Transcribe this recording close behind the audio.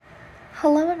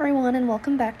Hello everyone and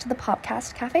welcome back to the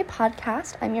Podcast Cafe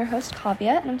podcast. I'm your host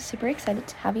Kavya and I'm super excited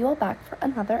to have you all back for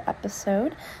another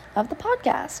episode of the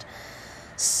podcast.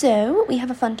 So we have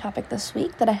a fun topic this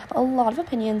week that I have a lot of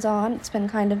opinions on. It's been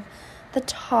kind of the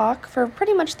talk for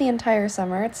pretty much the entire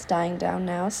summer. It's dying down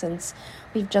now since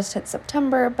we've just hit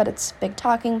September, but it's a big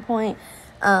talking point.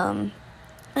 And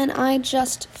I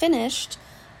just finished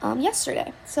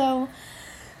yesterday. So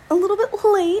a little bit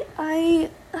late. I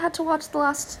had to watch the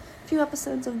last few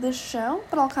episodes of this show,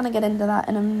 but I'll kind of get into that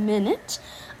in a minute.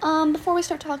 Before we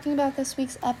start talking about this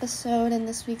week's episode and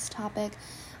this week's topic,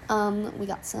 we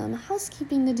got some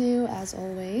housekeeping to do, as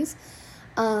always.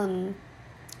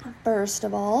 First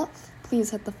of all, please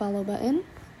hit the follow button,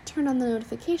 turn on the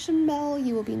notification bell.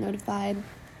 You will be notified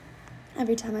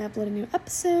every time I upload a new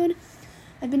episode.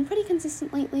 I've been pretty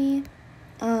consistent lately.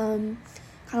 Kind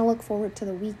of look forward to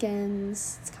the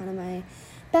weekends. It's kind of my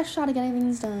best shot at getting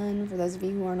things done. For those of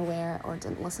you who aren't aware or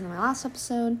didn't listen to my last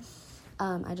episode,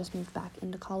 I just moved back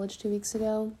into college 2 weeks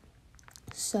ago.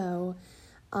 So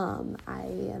I'm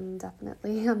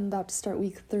about to start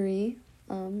week 3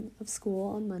 of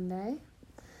school on Monday.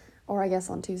 Or I guess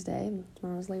on Tuesday.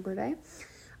 Tomorrow's Labor Day.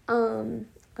 But I'm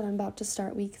about to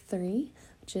start week 3,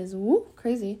 which is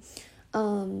crazy.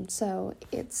 So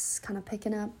it's kind of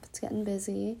picking up. It's getting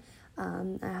busy.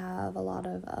 I have a lot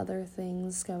of other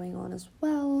things going on as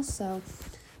well, so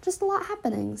just a lot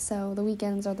happening. So the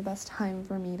weekends are the best time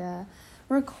for me to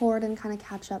record and kind of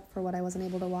catch up for what I wasn't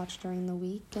able to watch during the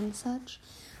week and such.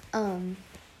 But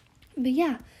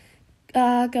yeah,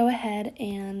 go ahead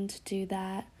and do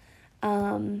that.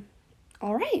 All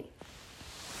right.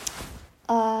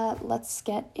 Let's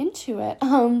get into it.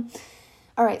 All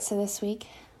right, so this week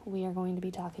we are going to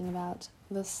be talking about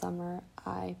the summer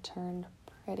I turned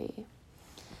pretty.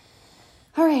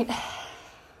 All right.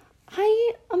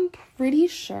 I am pretty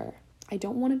sure, I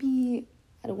don't want to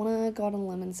go out on a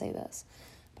limb and say this,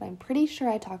 but I'm pretty sure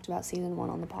I talked about season 1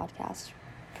 on the podcast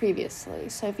previously.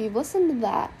 So if you've listened to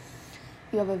that,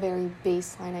 you have a very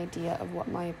baseline idea of what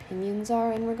my opinions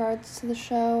are in regards to the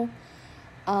show.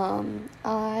 Oh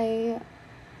my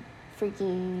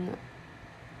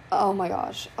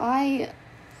gosh.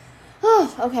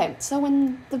 Okay, so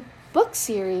when the book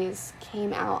series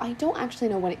came out, I don't actually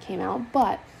know when it came out,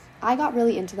 but I got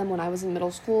really into them when I was in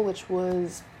middle school, which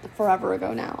was forever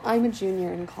ago now. I'm a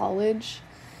junior in college,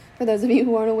 for those of you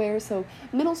who aren't aware, so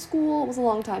middle school was a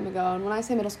long time ago, and when I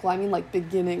say middle school, I mean like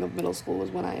beginning of middle school was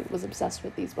when I was obsessed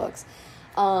with these books.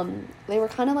 They were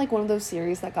kind of like one of those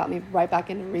series that got me right back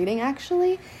into reading,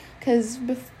 actually, because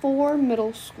before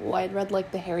middle school, I had read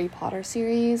like the Harry Potter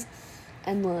series,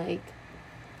 and like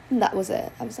that was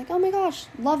it. I was like, oh my gosh,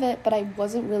 love it, but I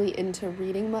wasn't really into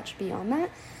reading much beyond that.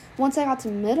 Once I got to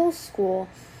middle school,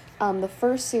 the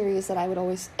first series that I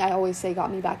always say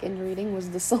got me back into reading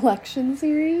was the Selection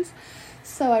series.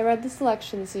 So I read the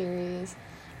Selection series,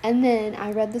 and then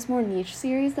I read this more niche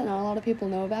series that not a lot of people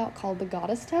know about called the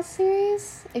Goddess Test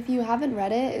series. If you haven't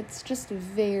read it, it's just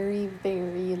very,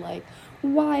 very like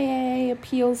YA,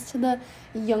 appeals to the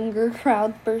younger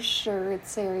crowd for sure.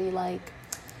 It's very like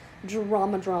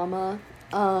drama.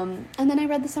 And then I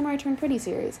read the Summer I Turned Pretty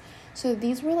series. So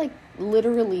these were like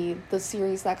literally the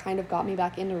series that kind of got me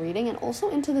back into reading and also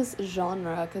into this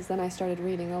genre, because then I started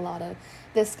reading a lot of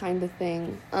this kind of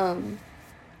thing.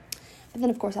 But then,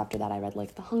 of course, after that, I read,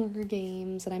 like, The Hunger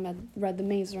Games, and I read the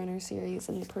Maze Runner series,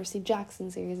 and the Percy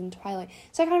Jackson series, and Twilight.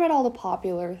 So I kind of read all the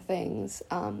popular things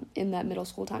in that middle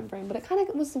school time frame, but it kind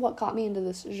of was what got me into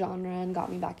this genre and got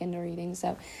me back into reading.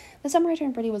 So The Summer I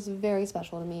Turned Pretty was very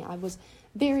special to me. I was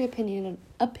very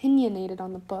opinionated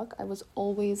on the book. I was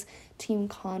always Team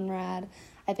Conrad.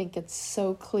 I think it's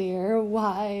so clear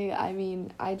why. I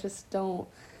mean, I just don't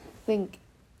think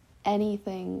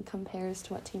anything compares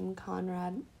to what Team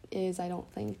Conrad is. I don't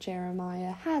think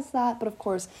Jeremiah has that, but of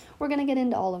course we're going to get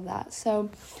into all of that. So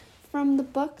from the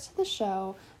book to the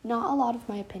show, not a lot of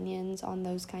my opinions on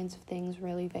those kinds of things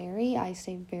really vary. I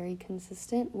stay very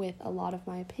consistent with a lot of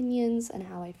my opinions and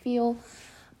how I feel.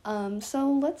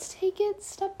 So let's take it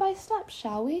step by step,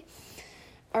 shall we?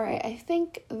 All right, I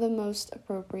think the most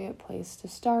appropriate place to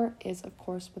start is, of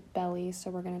course, with Belly. So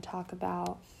we're going to talk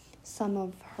about some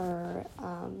of her,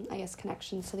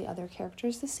 connections to the other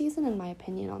characters this season and my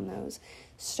opinion on those.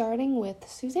 Starting with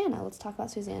Susanna. Let's talk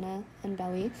about Susanna and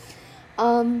Belly.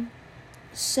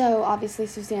 So obviously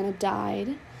Susanna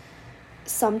died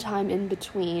sometime in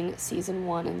between season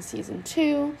 1 and season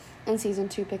 2, and season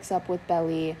 2 picks up with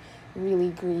Belly really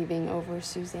grieving over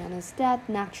Susanna's death,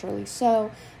 naturally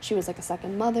so. She was like a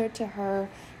second mother to her.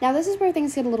 Now this is where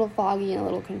things get a little foggy and a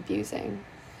little confusing.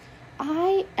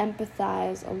 I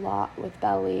empathize a lot with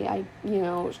Belly.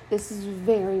 This is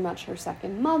very much her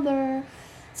second mother,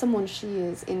 someone she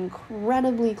is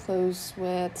incredibly close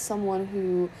with, someone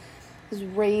who has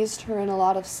raised her in a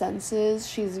lot of senses.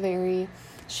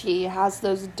 She has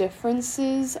those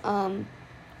differences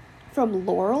from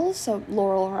Laurel. So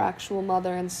Laurel, her actual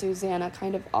mother, and Susanna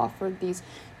kind of offered these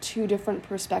two different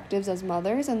perspectives as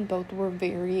mothers, and both were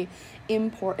very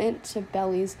important to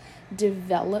Belly's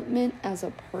development as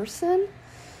a person.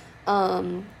 But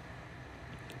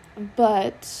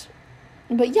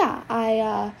yeah,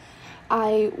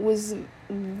 I was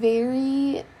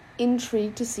very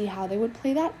intrigued to see how they would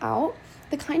play that out.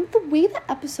 The way that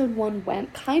episode 1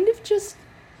 went kind of just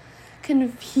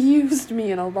confused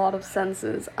me in a lot of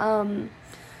senses.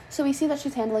 So we see that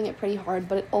she's handling it pretty hard,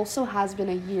 but it also has been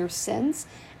a year since,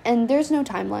 and there's no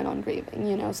timeline on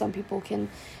grieving. Some people can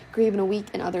grieve in a week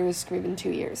and others grieve in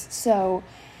 2 years. So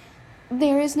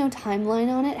there is no timeline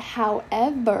on it.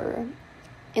 However,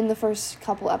 in the first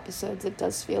couple episodes, it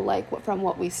does feel like, from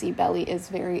what we see, Belly is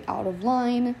very out of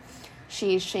line.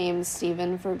 She shames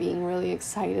Steven for being really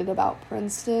excited about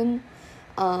Princeton,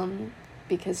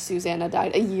 because Susanna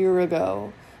died a year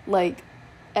ago. Like,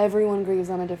 everyone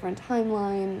grieves on a different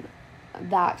timeline.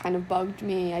 That kind of bugged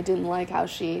me. I didn't like how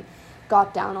she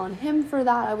got down on him for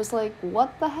that. I was like,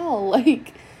 what the hell?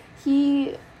 Like,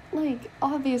 he,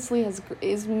 obviously is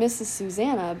Mrs.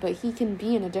 Susanna, but he can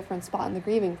be in a different spot in the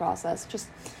grieving process. Just,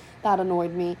 that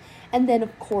annoyed me. And then,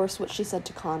 of course, what she said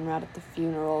to Conrad at the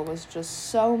funeral was just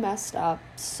so messed up,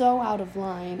 so out of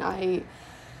line.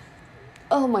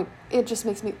 It just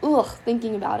makes me,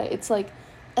 thinking about it. It's like,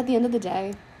 at the end of the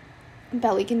day,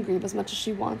 Belly can grieve as much as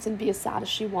she wants and be as sad as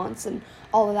she wants and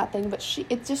all of that thing, but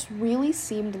it just really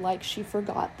seemed like she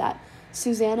forgot that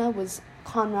Susanna was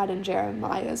Conrad and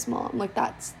Jeremiah's mom. Like,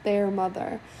 that's their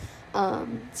mother.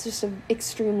 It's just an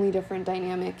extremely different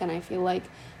dynamic, and I feel like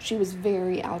she was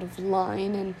very out of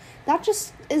line, and that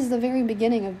just is the very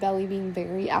beginning of Belly being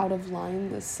very out of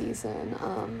line this season.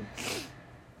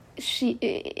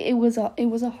 It was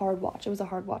a hard watch. It was a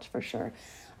hard watch for sure.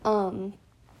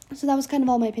 So that was kind of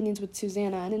all my opinions with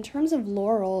Susanna. And in terms of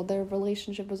Laurel, their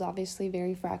relationship was obviously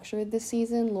very fractured this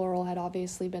season. Laurel had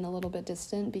obviously been a little bit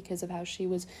distant because of how she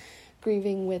was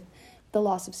grieving with the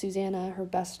loss of Susanna, her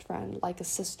best friend, like a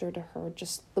sister to her,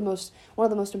 just one of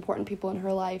the most important people in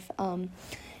her life.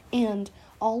 And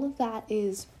all of that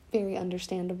is very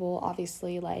understandable.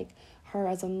 Obviously, like, her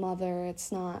as a mother,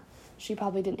 she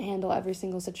probably didn't handle every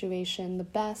single situation the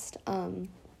best.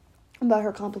 But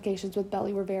her complications with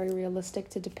Belly were very realistic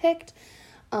to depict,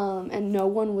 and no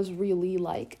one was really,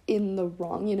 in the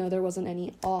wrong. There wasn't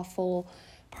any awful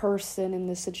person in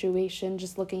this situation,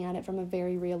 just looking at it from a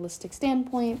very realistic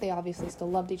standpoint. They obviously still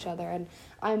loved each other, and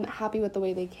I'm happy with the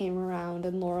way they came around,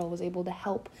 and Laurel was able to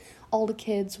help all the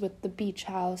kids with the beach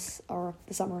house, or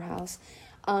the summer house,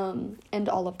 and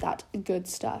all of that good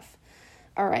stuff.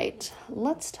 All right,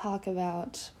 let's talk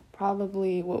about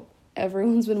probably what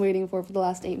everyone's been waiting for the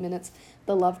last 8 minutes,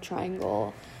 the love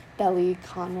triangle, Belly,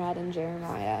 Conrad, and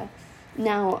Jeremiah.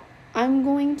 Now, I'm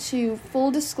going to,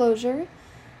 full disclosure,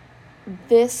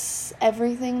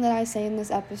 everything that I say in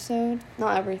this episode,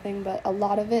 not everything, but a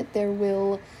lot of it,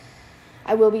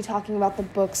 I will be talking about the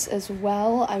books as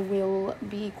well. I will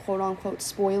be, quote-unquote,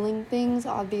 spoiling things.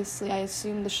 Obviously, I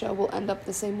assume the show will end up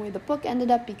the same way the book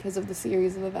ended up because of the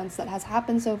series of events that has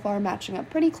happened so far, matching up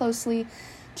pretty closely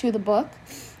to the book.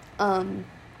 So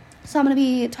I'm going to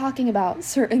be talking about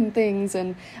certain things,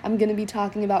 and I'm going to be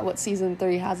talking about what season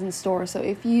 3 has in store. So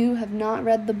if you have not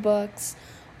read the books,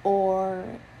 or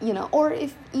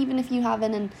even if you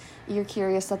haven't and you're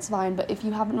curious, that's fine. But if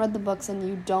you haven't read the books and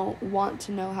you don't want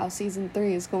to know how season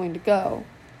 3 is going to go,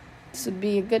 this would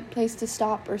be a good place to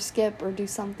stop or skip or do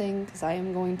something, because I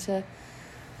am going to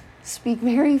speak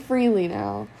very freely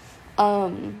now.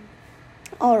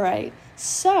 Alright,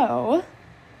 so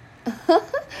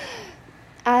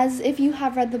as if you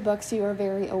have read the books, you are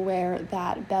very aware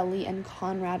that Belly and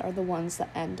Conrad are the ones that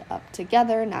end up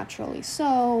together, naturally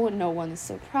so. No one's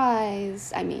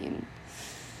surprised. I mean,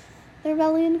 they're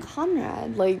Belly and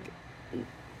Conrad.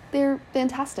 They're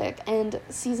fantastic. And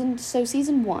season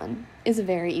 1 is a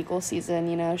very equal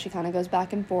season. She kind of goes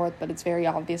back and forth, but it's very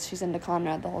obvious she's into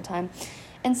Conrad the whole time.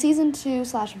 And season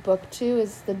 2/book 2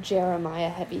 is the Jeremiah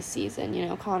heavy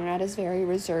season. Conrad is very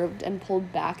reserved and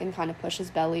pulled back and kind of pushes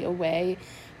Belly away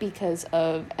because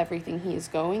of everything he is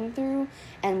going through.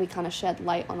 And we kind of shed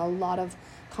light on a lot of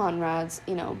Conrad's,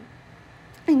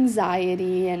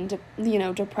 anxiety and,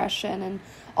 depression and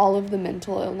all of the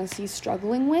mental illness he's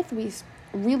struggling with. We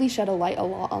really shed a light a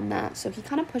lot on that. So he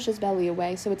kind of pushes Belly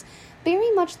away. So it's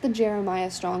very much the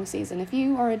Jeremiah strong season. If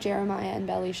you are a Jeremiah and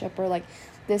Belly shipper, like,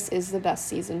 this is the best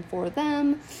season for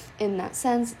them. In that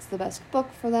sense, it's the best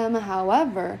book for them.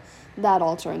 However, that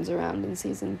all turns around in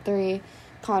season 3.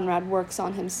 Conrad works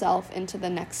on himself into the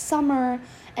next summer,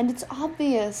 and it's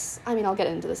obvious, I mean, I'll get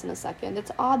into this in a second,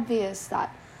 it's obvious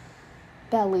that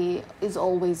Belly is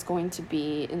always going to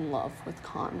be in love with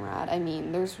Conrad. I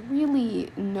mean, there's really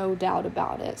no doubt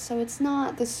about it. So it's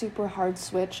not the super hard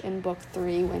switch in book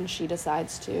 3 when she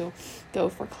decides to go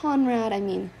for Conrad. I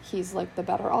mean, he's like the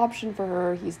better option for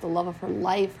her. He's the love of her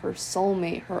life, her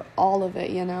soulmate, her all of it,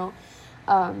 you know.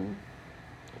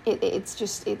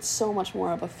 It's so much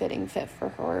more of a fitting fit for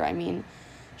her. I mean,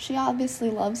 she obviously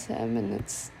loves him, and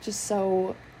it's just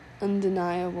so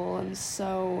undeniable and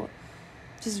so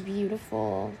just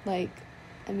beautiful. Like,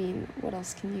 I mean, what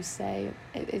else can you say?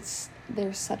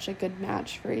 They're such a good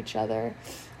match for each other.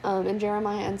 And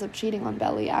Jeremiah ends up cheating on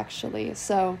Belly, actually.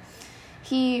 So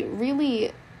he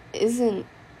really isn't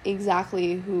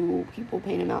exactly who people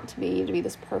paint him out to be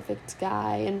this perfect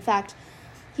guy. In fact,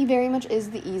 he very much is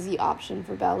the easy option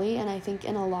for Belly, and I think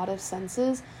in a lot of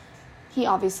senses, he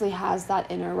obviously has that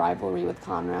inner rivalry with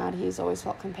Conrad. He's always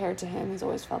felt compared to him. He's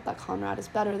always felt that Conrad is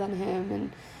better than him,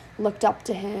 and looked up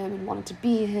to him and wanted to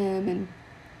be him and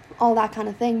all that kind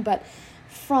of thing. But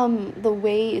from the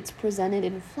way it's presented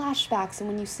in flashbacks and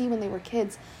when you see when they were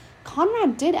kids,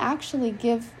 Conrad did actually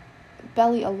give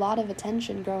Belly a lot of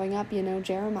attention growing up. You know,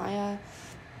 Jeremiah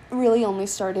really only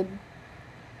started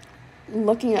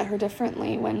looking at her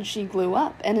differently when she grew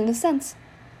up. And in a sense,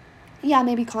 yeah,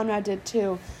 maybe Conrad did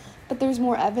too, but there's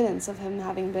more evidence of him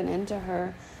having been into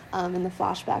her in the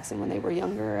flashbacks and when they were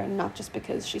younger, and not just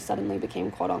because she suddenly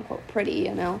became quote-unquote pretty,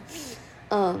 you know.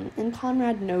 And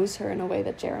Conrad knows her in a way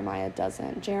that Jeremiah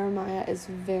doesn't. Jeremiah is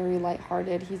very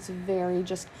lighthearted. He's very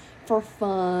just for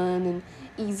fun and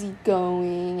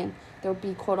easygoing, and there'll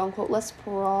be quote-unquote less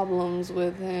problems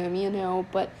with him, you know.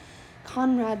 But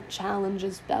Conrad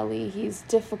challenges Belly. He's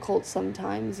difficult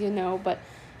sometimes, you know, but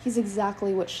he's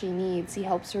exactly what she needs. He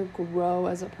helps her grow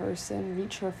as a person,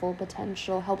 reach her full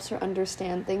potential, helps her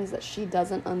understand things that she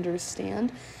doesn't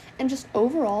understand, and just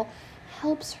overall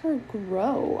helps her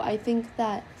grow. I think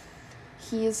that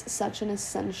he is such an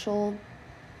essential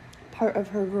part of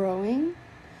her growing,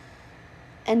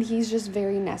 and he's just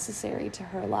very necessary to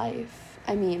her life.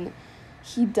 I mean,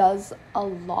 he does a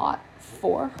lot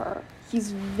for her.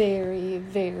 He's very,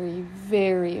 very,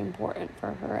 very important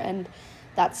for her, and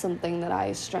that's something that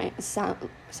I stand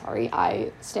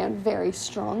very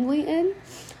strongly in.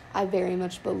 I very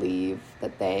much believe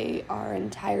that they are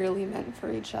entirely meant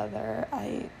for each other.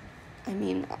 I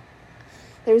mean,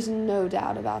 there's no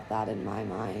doubt about that in my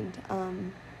mind.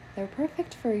 They're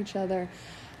perfect for each other.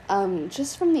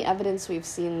 Just from the evidence we've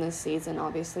seen this season,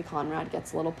 obviously Conrad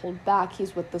gets a little pulled back.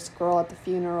 He's with this girl at the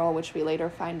funeral, which we later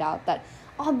find out that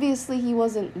obviously he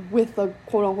wasn't with the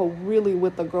quote-unquote really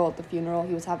with the girl at the funeral.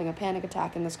 He was having a panic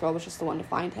attack, and this girl was just the one to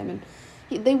find him.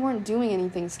 And they weren't doing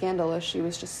anything scandalous. She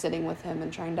was just sitting with him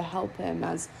and trying to help him,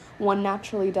 as one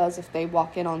naturally does if they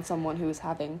walk in on someone who is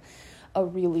having a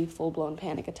really full-blown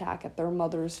panic attack at their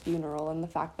mother's funeral. And the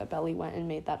fact that Belly went and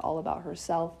made that all about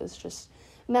herself is just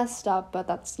messed up, but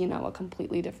that's, you know, a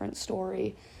completely different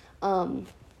story. But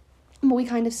we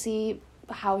kind of see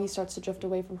how he starts to drift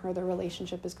away from her. Their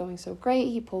relationship is going so great.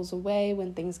 He pulls away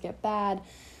when things get bad.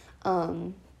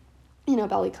 You know,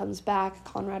 Belly comes back.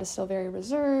 Conrad is still very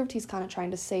reserved. He's kind of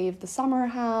trying to save the summer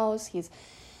house. He's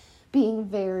being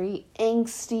very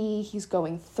angsty. He's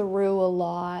going through a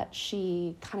lot.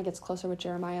 She kind of gets closer with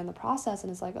Jeremiah in the process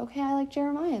and is like, okay, I like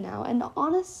Jeremiah now. And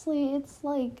honestly, it's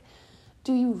like,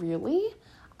 do you really?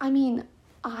 I mean,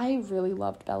 I really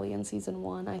loved Belly in season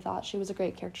 1. I thought she was a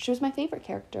great character. She was my favorite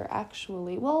character,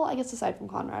 actually. Well, I guess aside from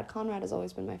Conrad. Conrad has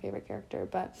always been my favorite character,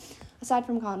 but aside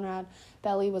from Conrad,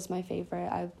 Belly was my favorite.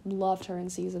 I loved her in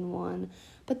season 1.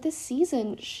 But this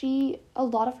season, a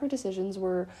lot of her decisions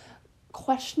were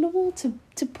questionable,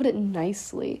 to put it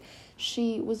nicely.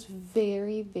 She was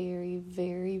very, very,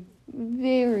 very,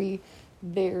 very,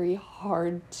 very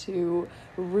hard to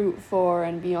root for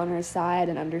and be on her side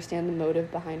and understand the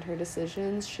motive behind her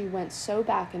decisions. She went so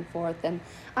back and forth, and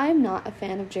I'm not a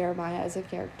fan of Jeremiah as a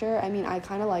character. I mean, I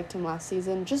kind of liked him last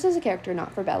season, just as a character,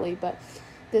 not for Belly, but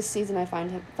this season I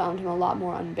found him a lot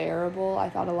more unbearable. I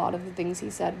thought a lot of the things he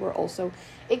said were also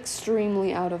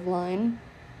extremely out of line.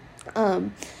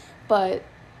 But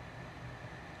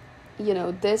you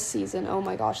know, this season, oh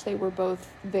my gosh, they were both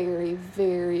very,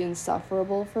 very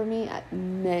insufferable for me at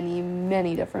many,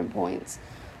 many different points.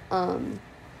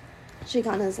 she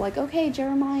kind of is like, okay,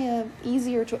 Jeremiah,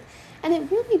 easier choice. And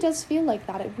it really does feel like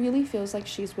that. It really feels like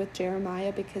she's with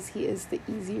Jeremiah because he is the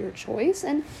easier choice.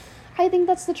 And I think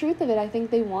that's the truth of it. I think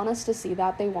they want us to see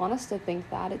that. They want us to think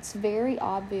that. It's very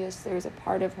obvious there's a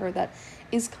part of her that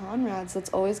is Conrad's, that's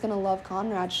always going to love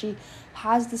Conrad. She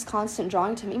has this constant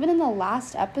drawing to him. Even in the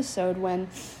last episode when,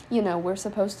 you know, we're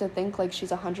supposed to think like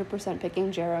she's 100%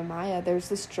 picking Jeremiah, there's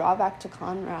this drawback to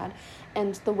Conrad.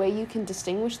 And the way you can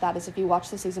distinguish that is if you watch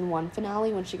the season 1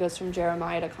 finale when she goes from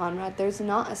Jeremiah to Conrad, there's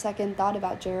not a second thought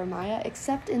about Jeremiah,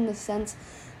 except in the sense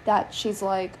that she's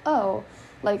like, oh,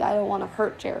 like, I don't want to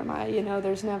hurt Jeremiah, you know,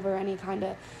 there's never any kind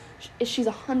of, she's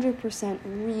 100%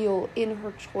 real in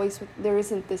her choice. There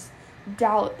isn't this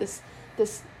doubt, this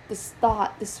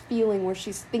thought, this feeling where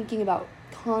she's thinking about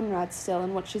Conrad still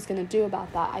and what she's going to do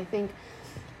about that. I think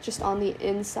just on the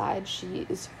inside, she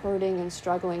is hurting and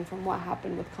struggling from what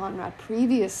happened with Conrad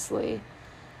previously,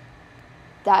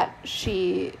 that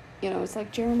she, you know, it's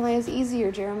like, Jeremiah's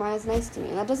easier, Jeremiah's nice to me.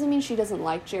 And that doesn't mean she doesn't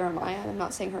like Jeremiah. I'm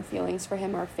not saying her feelings for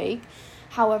him are fake.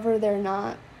 However, they're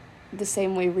not the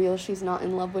same way real. She's not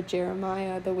in love with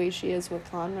Jeremiah the way she is with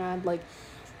Conrad. Like,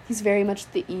 he's very much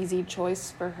the easy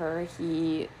choice for her.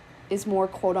 He is more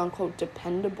quote-unquote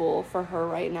dependable for her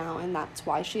right now, and that's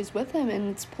why she's with him, and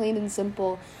it's plain and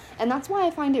simple. And that's why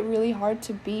I find it really hard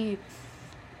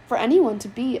for anyone to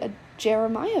be a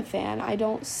Jeremiah fan. I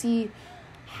don't see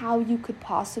how you could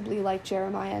possibly like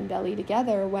Jeremiah and Belly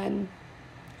together when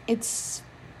it's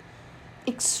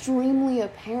extremely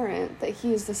apparent that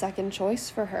he is the second choice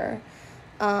for her.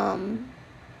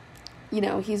 You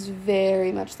know, he's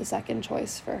very much the second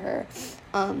choice for her.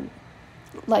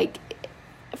 Like,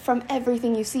 from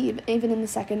everything you see, even in the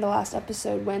second to last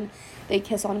episode when they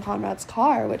kiss on Conrad's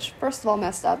car, which, first of all,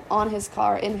 messed up, on his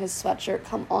car, in his sweatshirt,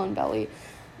 come on, Belly,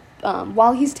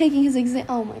 while he's taking his exam,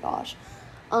 oh my gosh.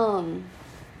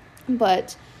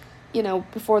 But, you know,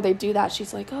 before they do that,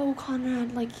 she's like, oh,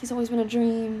 Conrad, like, he's always been a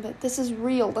dream, but this is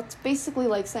real. That's basically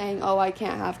like saying, oh, I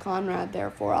can't have Conrad,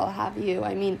 therefore I'll have you.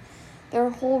 I mean, their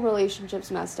whole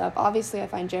relationship's messed up. Obviously, I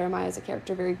find Jeremiah as a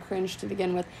character very cringe to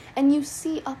begin with. And you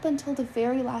see, up until the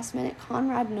very last minute,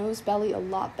 Conrad knows Belly a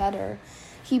lot better.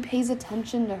 He pays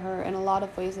attention to her in a lot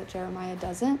of ways that Jeremiah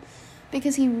doesn't,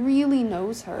 because he really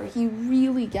knows her. He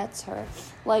really gets her.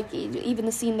 Like, even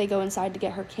the scene they go inside to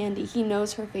get her candy, he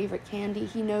knows her favorite candy.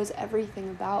 He knows everything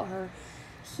about her.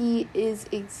 He is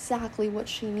exactly what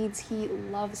she needs. He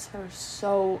loves her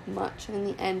so much. And in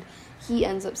the end, he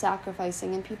ends up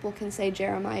sacrificing. And people can say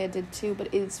Jeremiah did too,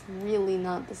 but it's really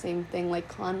not the same thing. Like,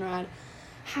 Conrad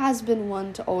has been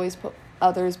one to always put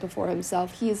others before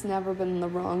himself. He has never been in the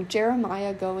wrong.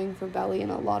 Jeremiah going for Belly in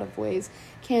a lot of ways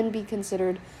can be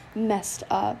considered messed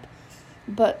up.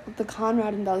 But the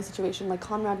Conrad and Belly situation, like,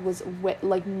 Conrad was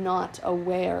not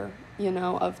aware, you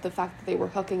know, of the fact that they were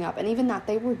hooking up. And even that,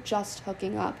 they were just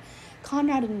hooking up.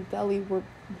 Conrad and Belly were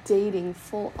dating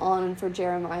full on, and for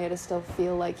Jeremiah to still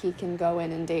feel like he can go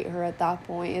in and date her at that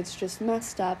point, it's just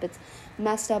messed up. It's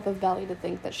messed up of Belly to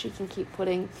think that she can keep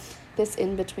putting this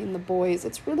in between the boys.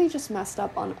 It's really just messed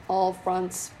up on all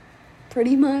fronts,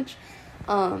 pretty much.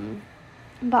 But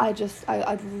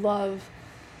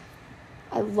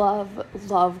I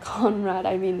love Conrad.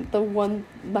 I mean,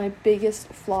 my biggest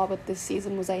flaw with this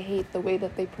season was I hate the way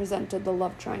that they presented the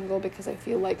love triangle, because I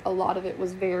feel like a lot of it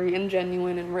was very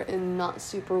ingenuine and written not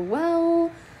super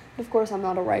well. Of course, I'm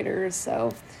not a writer,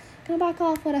 so I'm gonna back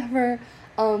off, whatever.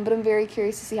 But I'm very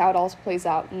curious to see how it all plays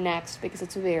out next, because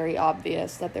it's very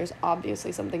obvious that there's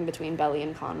obviously something between Belly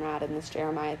and Conrad, and this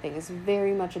Jeremiah thing is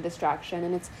very much a distraction,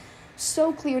 and it's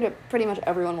so clear to pretty much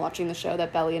everyone watching the show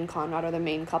that Belly and Conrad are the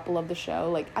main couple of the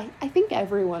show. Like, I think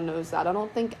everyone knows that. I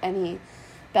don't think any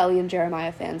Belly and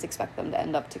Jeremiah fans expect them to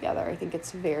end up together. I think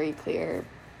it's very clear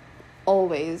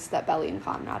always that Belly and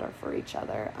Conrad are for each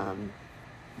other.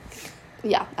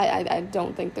 Yeah, I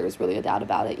don't think there's really a doubt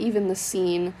about it. Even the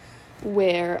scene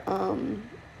where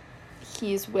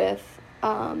he's with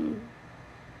even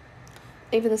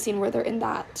the scene where they're in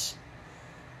that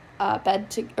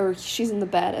or she's in the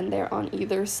bed and they're on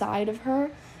either side of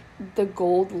her, the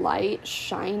gold light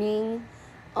shining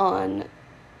on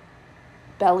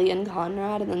Belly and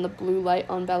Conrad, and then the blue light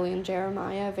on Belly and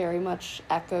Jeremiah very much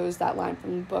echoes that line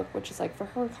from the book, which is like, for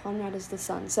her, Conrad is the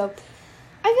sun. So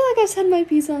I feel like I've said my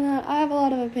piece on that. I have a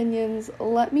lot of opinions.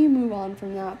 Let me move on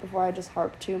from that before I just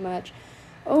harp too much.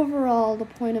 Overall, the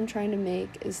point I'm trying to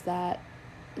make is that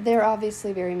they're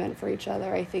obviously very meant for each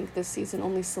other. I think this season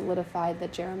only solidified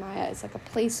that Jeremiah is like a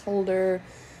placeholder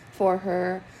for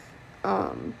her.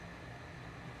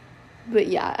 But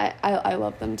yeah, I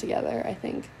love them together. I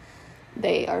think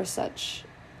they are such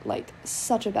like,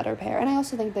 such a better pair. And I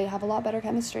also think they have a lot better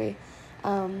chemistry.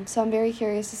 So I'm very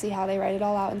curious to see how they write it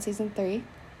all out in season 3.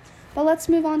 But let's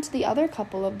move on to the other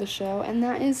couple of the show, and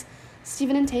that is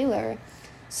Steven and Taylor.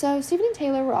 So Steven and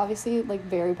Taylor were obviously, like,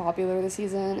 very popular this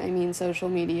season. I mean, social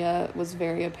media was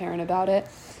very apparent about it.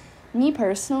 Me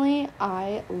personally,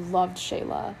 I loved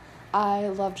Shayla. I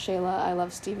loved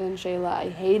Steven and Shayla. I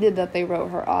hated that they wrote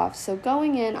her off. So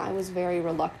going in, I was very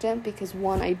reluctant because,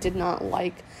 one, I did not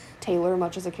like Taylor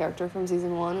much as a character from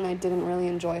season 1, and I didn't really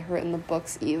enjoy her in the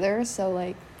books either. So,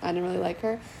 like, I didn't really like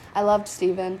her. I loved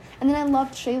Steven. And then I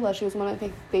loved Shayla. She was one of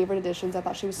my favorite additions. I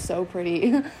thought she was so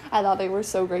pretty. I thought they were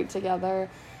so great together.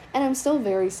 And I'm still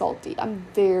very salty. I'm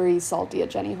very salty at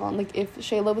Jenny Han. Like, if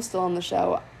Shayla was still on the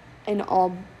show, in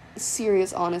all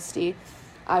serious honesty,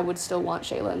 I would still want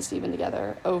Shayla and Steven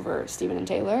together over Steven and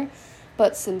Taylor.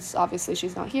 But since obviously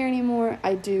she's not here anymore,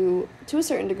 I do, to a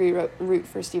certain degree, root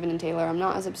for Steven and Taylor. I'm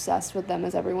not as obsessed with them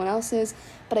as everyone else is,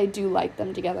 but I do like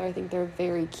them together. I think they're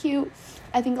very cute.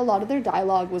 I think a lot of their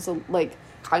dialogue was, like,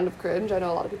 kind of cringe. I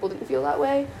know a lot of people didn't feel that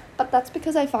way, but that's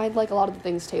because I find, like, a lot of the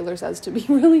things Taylor says to be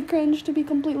really cringe, to be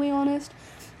completely honest.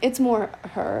 It's more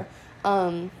her.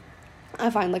 I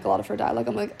find, like, a lot of her dialogue,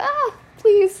 I'm like,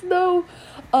 please, no.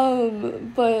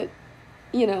 But,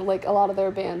 you know, like, a lot of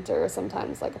their banter,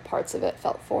 sometimes, like, parts of it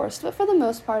felt forced. But for the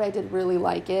most part, I did really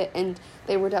like it, and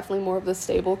they were definitely more of the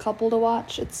stable couple to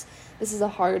watch. This is a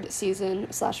hard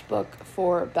season/book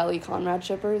for Belly Conrad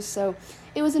shippers, so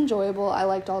it was enjoyable. I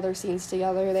liked all their scenes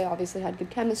together. They obviously had good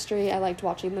chemistry. I liked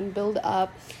watching them build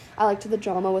up. I liked the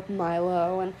drama with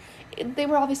Milo, and they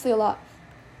were obviously a lot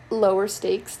lower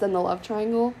stakes than the love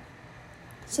triangle.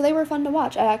 So they were fun to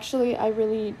watch. I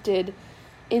really did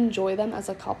enjoy them as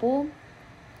a couple.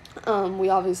 We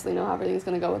obviously know how everything's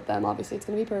going to go with them. Obviously, it's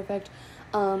going to be perfect.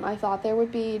 I thought there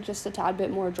would be just a tad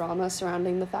bit more drama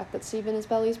surrounding the fact that Steven is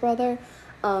Belly's brother.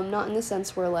 Not in the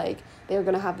sense where, like, they were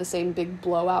going to have the same big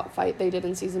blowout fight they did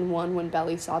in season 1 when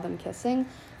Belly saw them kissing.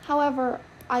 However,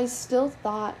 I still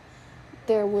thought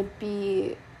there would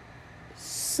be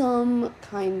some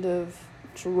kind of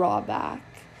drawback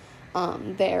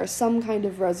there, some kind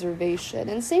of reservation.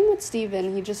 And same with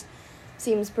Steven, he just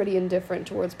seems pretty indifferent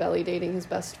towards Belly dating his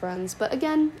best friends. But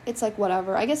again, it's like,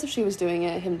 whatever. I guess if she was doing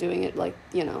it, him doing it, like,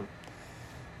 you know,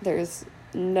 there's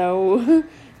no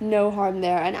harm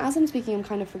there. And as I'm speaking, I'm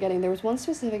kind of forgetting, there was one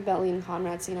specific Belly and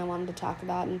Conrad scene I wanted to talk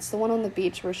about, and it's the one on the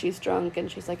beach where she's drunk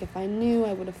and she's like, if I knew,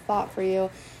 I would have fought for you.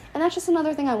 And that's just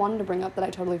another thing I wanted to bring up that I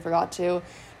totally forgot to.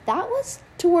 That was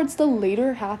towards the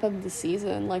later half of the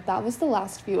season. Like, that was the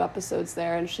last few episodes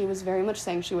there, and she was very much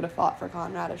saying she would have fought for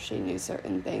Conrad if she knew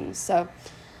certain things. So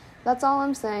that's all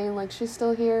I'm saying. Like, she's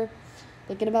still here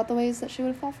thinking about the ways that she would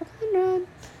have fought for Conrad.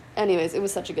 Anyways, it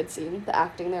was such a good scene. The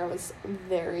acting there was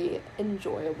very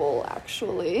enjoyable,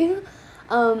 actually.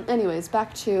 Anyways,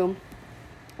 back to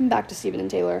Steven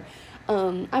and Taylor.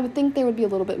 I would think there would be a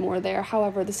little bit more there.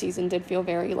 However, the season did feel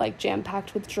very, like,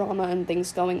 jam-packed with drama and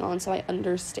things going on, so I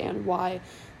understand why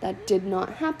that did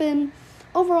not happen.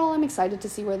 Overall, I'm excited to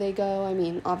see where they go. I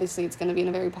mean, obviously, it's going to be in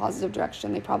a very positive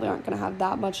direction. They probably aren't going to have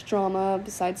that much drama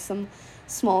besides some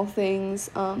small things.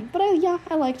 But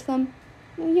I liked them.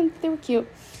 They were cute.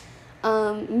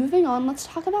 Moving on, let's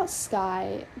talk about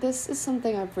Sky. This is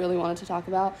something I've really wanted to talk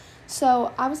about.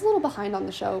 So I was a little behind on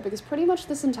the show because pretty much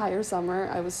this entire summer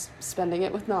I was spending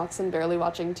it with Knox and barely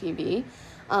watching TV.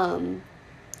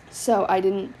 So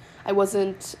I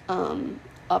wasn't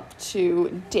up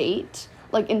to date,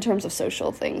 like, in terms of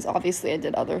social things. Obviously I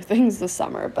did other things this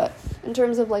summer, but in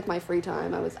terms of, like, my free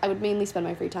time, I would mainly spend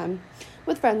my free time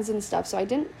with friends and stuff. So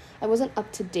I wasn't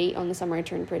up to date on The Summer I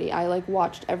Turned Pretty. I, like,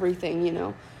 watched everything, you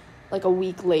know, like a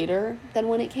week later than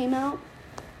when it came out.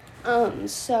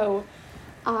 So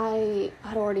I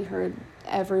had already heard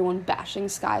everyone bashing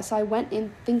Sky, so I went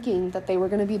in thinking that they were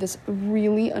going to be this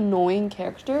really annoying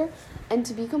character, and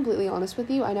to be completely honest with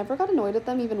you, I never got annoyed at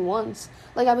them even once.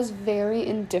 Like, I was very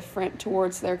indifferent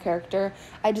towards their character.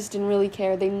 I just didn't really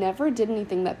care. They never did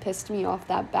anything that pissed me off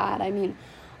that bad. I mean,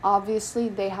 obviously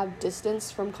they have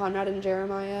distance from Conrad and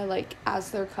Jeremiah, like,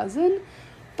 as their cousin,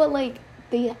 but, like,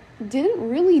 they didn't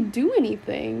really do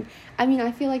anything. I mean,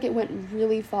 I feel like it went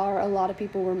really far. A lot of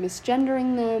people were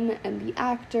misgendering them and the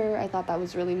actor. I thought that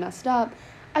was really messed up.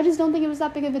 I just don't think it was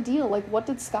that big of a deal. Like, what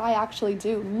did Sky actually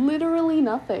do? Literally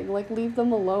nothing. Like, leave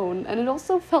them alone. And it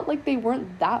also felt like they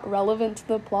weren't that relevant to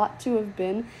the plot to have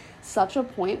been such a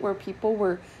point where people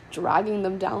were dragging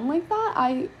them down like that.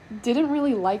 I didn't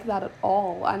really like that at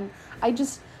all. I'm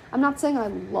not saying I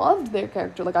loved their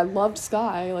character. Like, I loved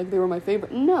Sky. Like, they were my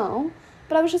favorite. No.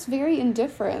 But I was just very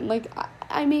indifferent. Like,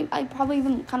 I probably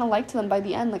even kind of liked them by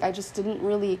the end. Like, I just didn't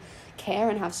really care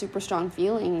and have super strong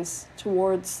feelings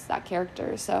towards that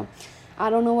character. So I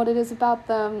don't know what it is about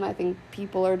them. I think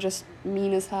people are just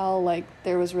mean as hell. Like,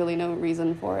 there was really no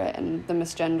reason for it, and the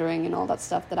misgendering and all that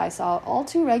stuff that I saw all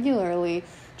too regularly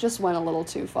just went a little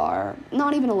too far.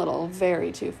 Not even a little,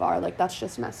 very too far. Like, that's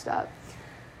just messed up.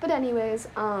 But anyways,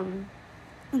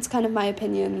 it's kind of my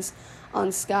opinions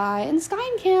on Sky. And Sky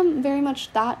and Cam, very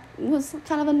much, that was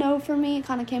kind of a no for me. It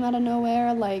kind of came out of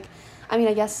nowhere. Like, I mean,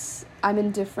 I guess I'm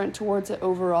indifferent towards it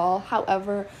overall.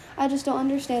 However, I just don't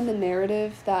understand the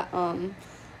narrative that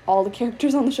all the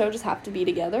characters on the show just have to be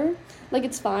together. Like,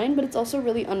 it's fine, but it's also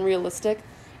really unrealistic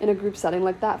in a group setting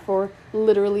like that for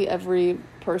literally every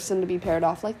person to be paired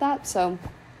off like that. So,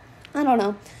 I don't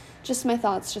know. Just my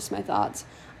thoughts.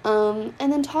 And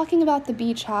then talking about the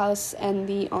beach house and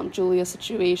the Aunt Julia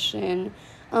situation,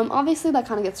 obviously that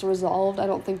kind of gets resolved. I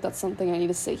don't think that's something I need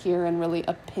to sit here and really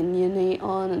opinionate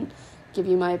on and give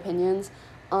you my opinions.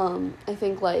 I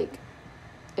think, like,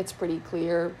 it's pretty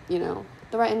clear, you know,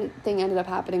 the right thing ended up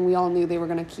happening. We all knew they were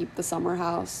going to keep the summer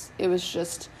house. It was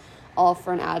just all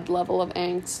for an added level of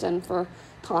angst and for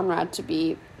Conrad to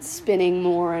be spinning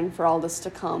more and for all this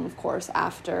to come, of course,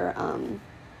 after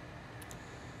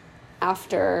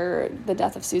the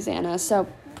death of Susanna. So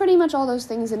pretty much all those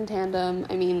things in tandem.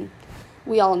 I mean,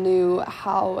 we all knew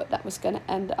how that was going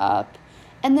to end up.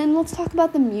 And then let's talk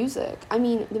about the music. I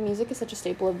mean, the music is such a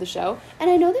staple of the show. And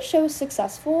I know the show is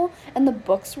successful and the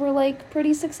books were, like,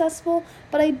 pretty successful,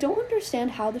 but I don't understand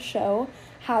how the show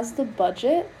has the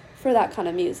budget for that kind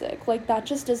of music. Like, that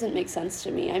just doesn't make sense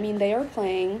to me. I mean, they are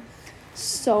playing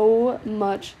so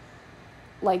much,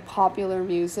 like, popular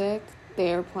music.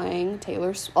 They're playing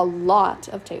a lot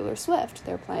of Taylor Swift.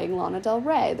 They're playing Lana Del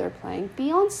Rey. They're playing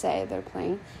Beyonce. They're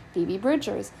playing Phoebe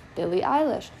Bridgers, Billie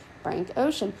Eilish, Frank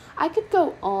Ocean. I could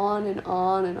go on and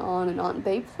on and on and on.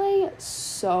 They play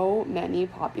so many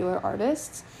popular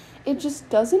artists. It just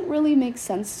doesn't really make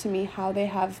sense to me how they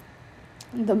have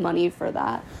the money for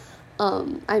that.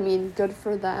 I mean, good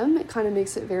for them. It kind of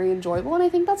makes it very enjoyable, and I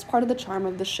think that's part of the charm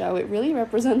of the show. It really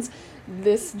represents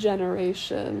this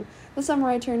generation. The Summer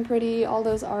I Turned Pretty, all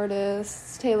those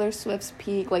artists, Taylor Swift's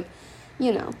peak, like,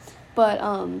 you know. But,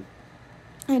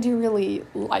 I do really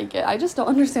like it. I just don't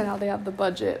understand how they have the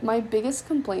budget. My biggest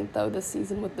complaint, though, this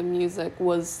season with the music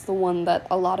was the one that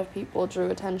a lot of people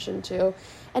drew attention to,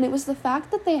 and it was the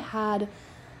fact that they had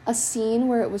a scene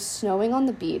where it was snowing on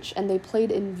the beach, and they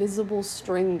played Invisible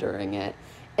String during it,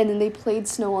 and then they played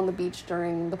Snow on the Beach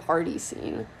during the party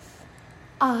scene.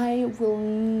 I will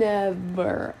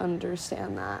never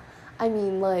understand that. I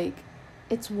mean, like,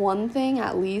 it's one thing,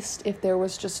 at least, if there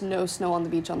was just no snow on the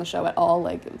beach on the show at all,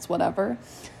 like, it's whatever,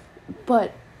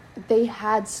 but they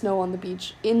had Snow on the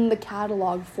Beach in the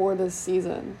catalog for this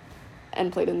season,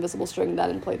 and played Invisible String then,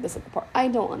 and played this at the park. I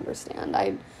don't understand.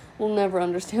 I will never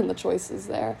understand the choices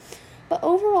there. But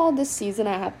overall, this season,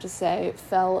 I have to say,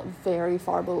 fell very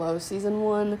far below season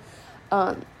 1.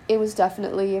 It was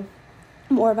definitely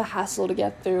more of a hassle to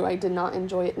get through. I did not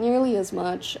enjoy it nearly as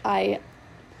much.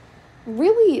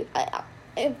 Mainly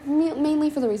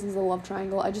for the reasons of the love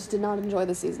triangle, I just did not enjoy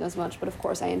the season as much, but of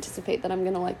course I anticipate that I'm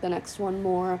going to like the next one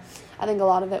more. I think a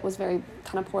lot of it was very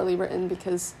kind of poorly written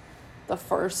because the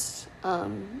first,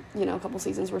 couple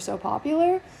seasons were so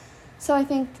popular. So I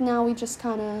think now we just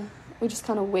kind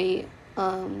of wait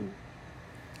and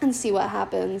see what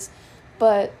happens.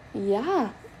 But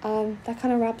yeah, that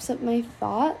kind of wraps up my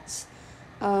thoughts.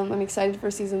 I'm excited for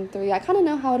season 3. I kind of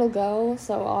know how it'll go,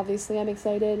 so obviously I'm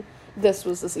excited. This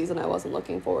was the season I wasn't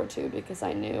looking forward to because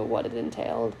I knew what it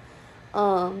entailed.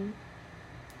 But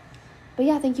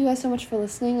yeah, thank you guys so much for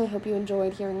listening. I hope you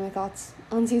enjoyed hearing my thoughts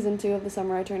on season 2 of The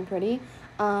Summer I Turned Pretty.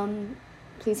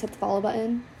 Please hit the follow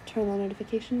button, turn on the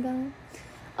notification bell,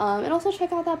 and also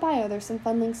check out that bio. There's some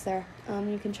fun links there.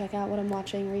 You can check out what I'm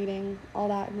watching, reading, all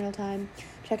that in real time.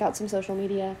 Check out some social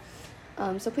media.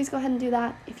 So please go ahead and do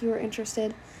that if you are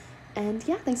interested. And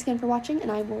yeah, thanks again for watching,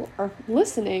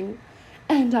 listening,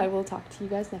 and I will talk to you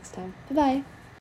guys next time. Bye-bye.